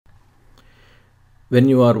When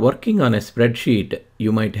you are working on a spreadsheet,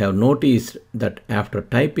 you might have noticed that after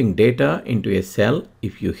typing data into a cell,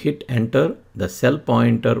 if you hit enter, the cell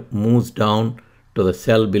pointer moves down to the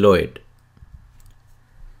cell below it.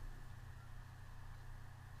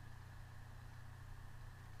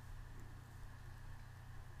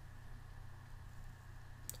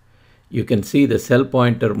 You can see the cell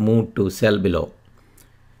pointer move to cell below.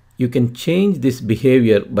 You can change this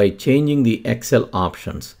behavior by changing the Excel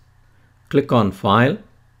options. Click on File,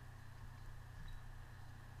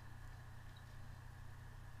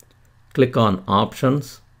 click on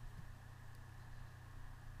Options,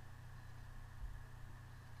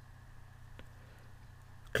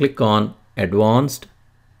 click on Advanced,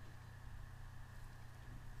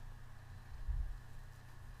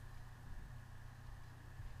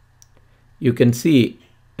 you can see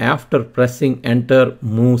after pressing enter,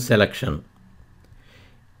 move selection.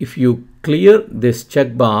 If you clear this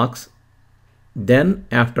checkbox, then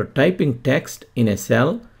after typing text in a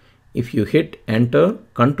cell, if you hit enter,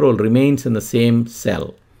 control remains in the same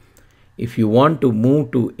cell. If you want to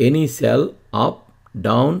move to any cell, up,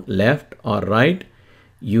 down, left or right,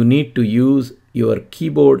 you need to use your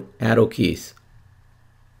keyboard arrow keys.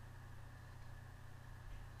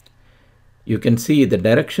 You can see the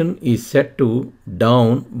direction is set to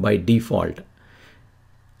down by default.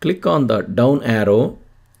 Click on the down arrow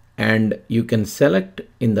and you can select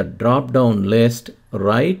in the drop down list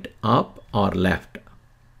right, up or left.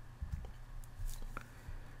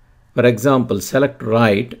 For example, select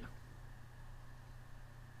right.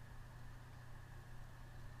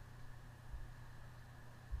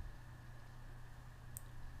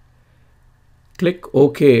 Click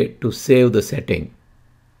OK to save the setting.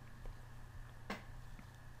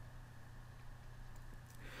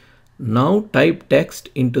 Now type text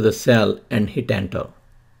into the cell and hit enter.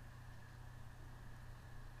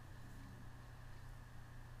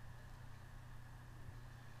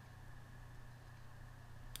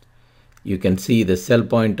 You can see the cell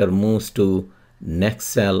pointer moves to next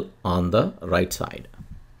cell on the right side.